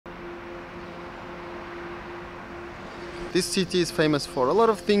This city is famous for a lot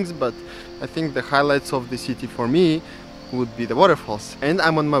of things, but I think the highlights of the city for me would be the waterfalls, and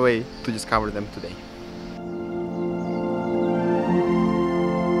I'm on my way to discover them today.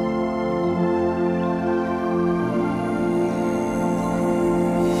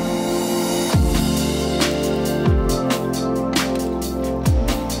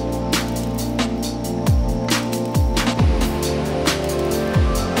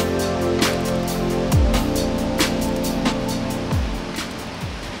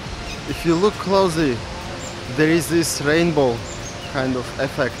 If you look closely, there is this rainbow kind of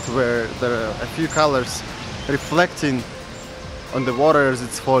effect where there are a few colors reflecting on the water as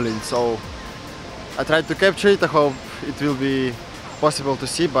it's falling. So I tried to capture it. I hope it will be possible to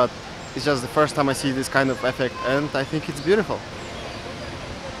see, but it's just the first time I see this kind of effect, and I think it's beautiful.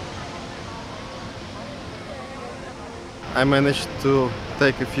 I managed to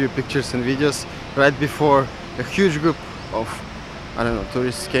take a few pictures and videos right before a huge group of, I don't know,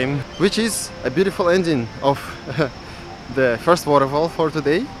 tourists came, which is a beautiful ending of the first waterfall for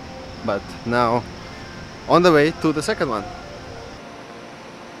today, but now on the way to the second one.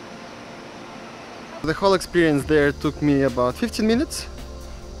 The whole experience there took me about 15 minutes,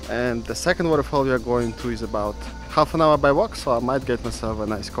 and the second waterfall we are going to is about half an hour by walk, so I might get myself a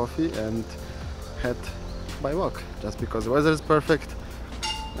nice coffee and head by walk, just because the weather is perfect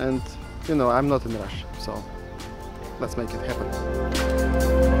and, you know, I'm not in a rush, so let's make it happen.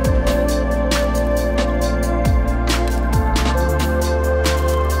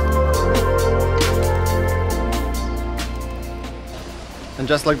 And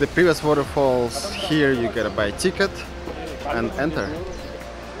just like the previous waterfalls, here you gotta buy a ticket and enter.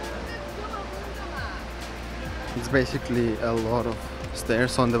 It's basically a lot of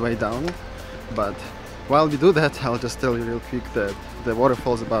stairs on the way down, but while we do that, I'll just tell you real quick that the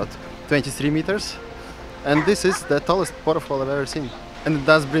waterfall is about 23 meters. And this is the tallest waterfall I've ever seen. And it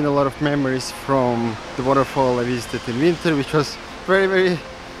does bring a lot of memories from the waterfall I visited in winter, which was very, very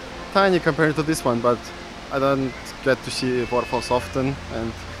tiny compared to this one, but I don't get to see waterfalls often,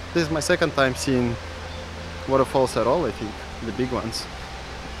 and this is my second time seeing waterfalls at all, I think, the big ones.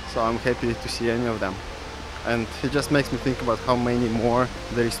 So I'm happy to see any of them. And it just makes me think about how many more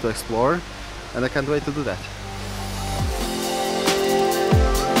there is to explore, and I can't wait to do that.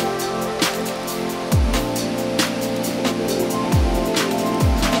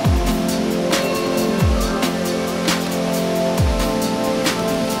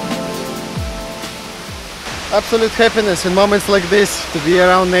 Absolute happiness in moments like this, to be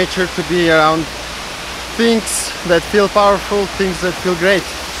around nature, to be around things that feel powerful, things that feel great.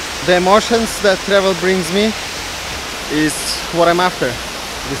 The emotions that travel brings me is what I'm after.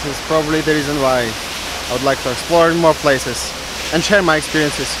 This is probably the reason why I would like to explore more places and share my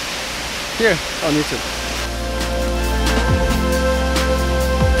experiences here on YouTube.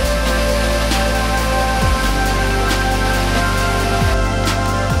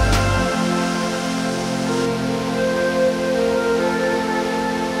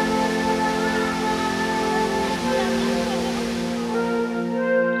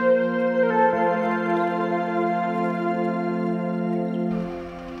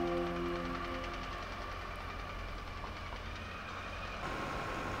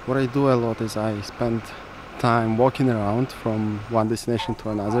 What I do a lot is I spend time walking around from one destination to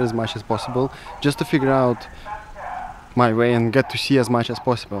another as much as possible, just to figure out my way and get to see as much as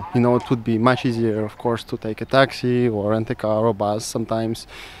possible. You know, it would be much easier, of course, to take a taxi or rent a car or bus sometimes,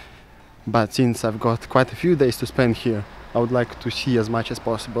 but since I've got quite a few days to spend here, I would like to see as much as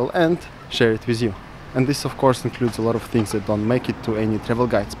possible and share it with you. And this, of course, includes a lot of things that don't make it to any travel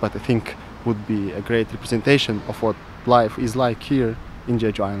guides, but I think would be a great representation of what life is like here in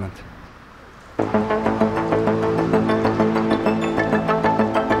Jeju Island.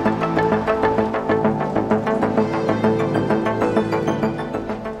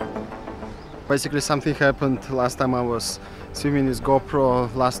 Basically something happened last time I was swimming with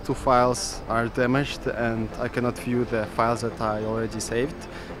GoPro. Last two files are damaged and I cannot view the files that I already saved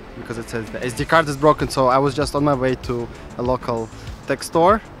because it says the SD card is broken, so I was just on my way to a local tech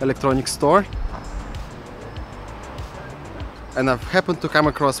store, electronics store, and I've happened to come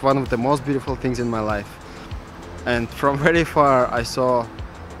across one of the most beautiful things in my life. And from very far I saw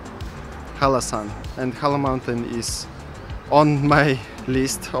Halasan, and Hala Mountain is on my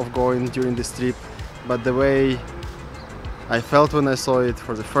list of going during this trip, but the way I felt when I saw it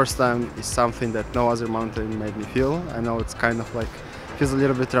for the first time is something that no other mountain made me feel. I know it's kind of like, feels a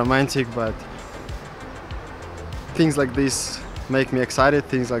little bit romantic, but things like this make me excited,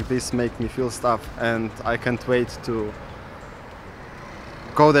 things like this make me feel stuff, and I can't wait to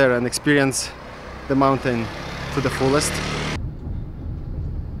go there and experience the mountain to the fullest.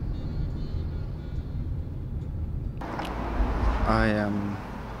 I am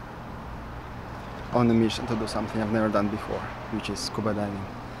on a mission to do something I've never done before, which is scuba diving.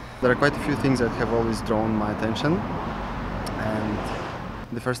 There are quite a few things that have always drawn my attention, and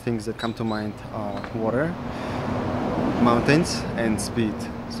the first things that come to mind are water, mountains and speed.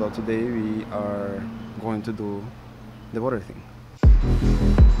 So today we are going to do the water thing.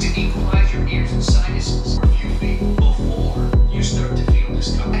 To equalize your ears and sinuses repeatedly before you start to feel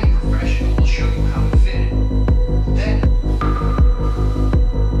discomfort. A professional will show you how to fit it. Then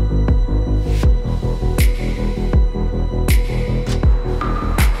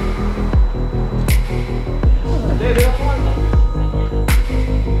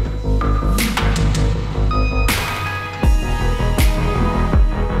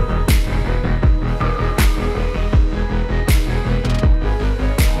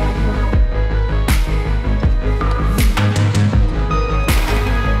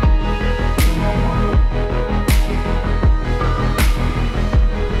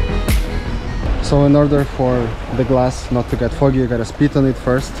So in order for the glass not to get foggy, you gotta spit on it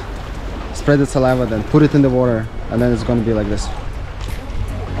first, spread the saliva, then put it in the water, and then it's gonna be like this.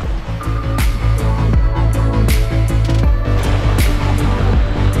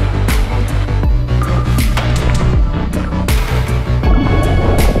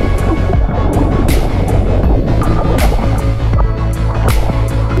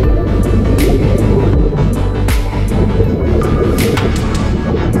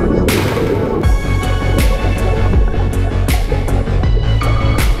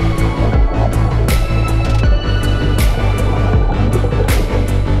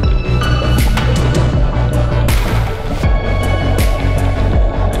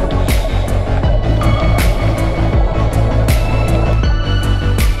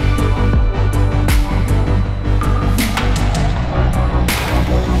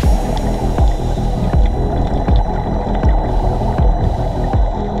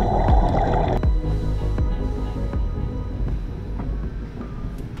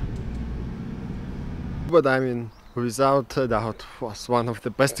 Scuba diving, without a doubt, was one of the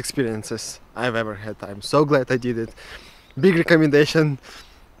best experiences I've ever had. I'm so glad I did it. Big recommendation.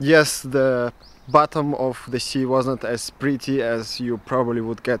 Yes, the bottom of the sea wasn't as pretty as you probably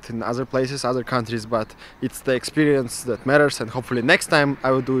would get in other places, other countries, but it's the experience that matters, and hopefully next time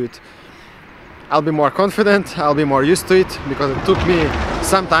I will do it, I'll be more confident, I'll be more used to it, because it took me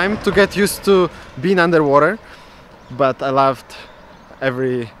some time to get used to being underwater, but I loved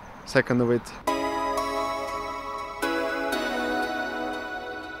every second of it.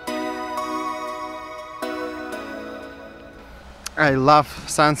 I love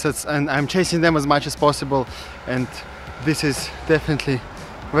sunsets and I'm chasing them as much as possible, and this is definitely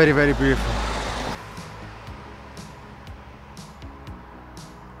very, very beautiful.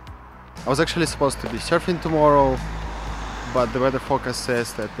 I was actually supposed to be surfing tomorrow, but the weather forecast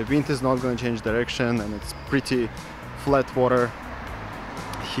says that the wind is not going to change direction and it's pretty flat water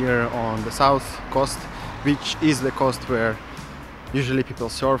here on the south coast, which is the coast where usually people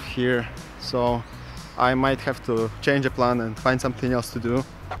surf here. So I might have to change a plan and find something else to do.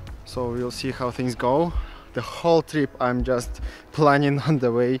 So we'll see how things go. The whole trip I'm just planning on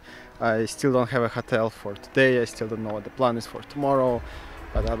the way. I still don't have a hotel for today. I still don't know what the plan is for tomorrow,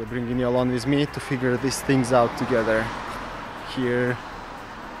 but I'll be bringing you along with me to figure these things out together here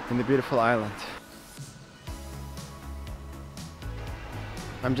in the beautiful island.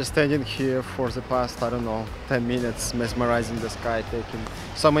 I'm just standing here for the past, I don't know, 10 minutes, mesmerizing the sky, taking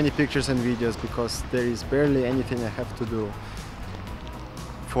so many pictures and videos, because there is barely anything I have to do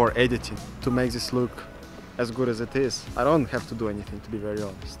for editing to make this look as good as it is. I don't have to do anything, to be very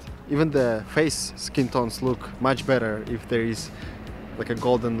honest. Even the face skin tones look much better if there is like a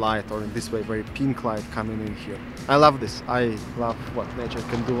golden light, or in this way very pink light coming in here. I love this. I love what nature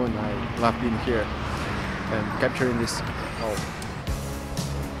can do, and I love being here and capturing this all.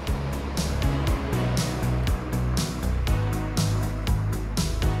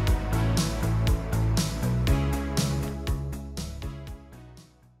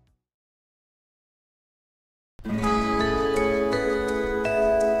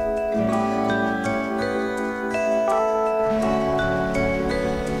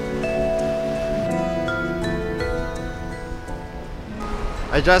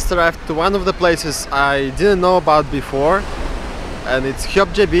 I just arrived to one of the places I didn't know about before, and it's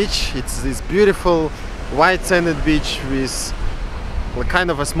Seogwipo beach. It's this beautiful white sanded beach with like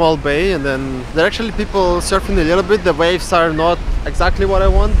kind of a small bay, and then there are actually people surfing a little bit. The waves are not exactly what I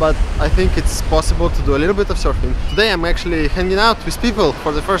want, but I think it's possible to do a little bit of surfing. Today I'm actually hanging out with people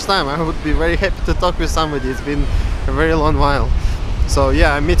for the first time. I would be very happy to talk with somebody. It's been a very long while. So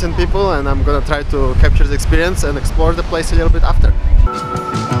yeah, I'm meeting people and I'm gonna try to capture the experience and explore the place a little bit after.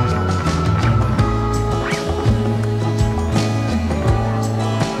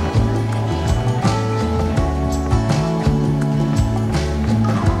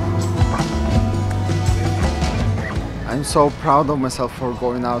 I'm so proud of myself for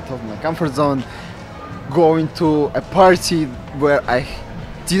going out of my comfort zone, going to a party where I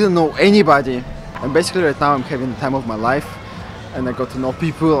didn't know anybody, and basically right now I'm having the time of my life and I got to know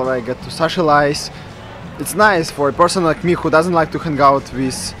people, I get to socialize. It's nice for a person like me who doesn't like to hang out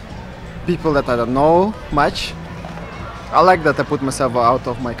with people that I don't know much. I like that I put myself out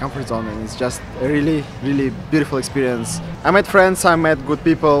of my comfort zone, and it's just a really beautiful experience. I met friends, I met good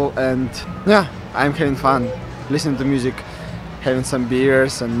people, and yeah, I'm having fun. Listening to music, having some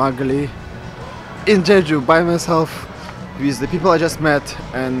beers and magli in Jeju by myself with the people I just met,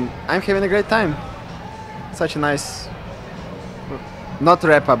 and I'm having a great time. Such a nice, not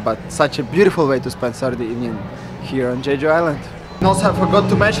wrap up, but such a beautiful way to spend Saturday evening here on Jeju Island. And also I forgot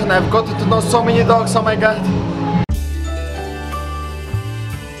to mention, I've gotten to know so many dogs, oh my god.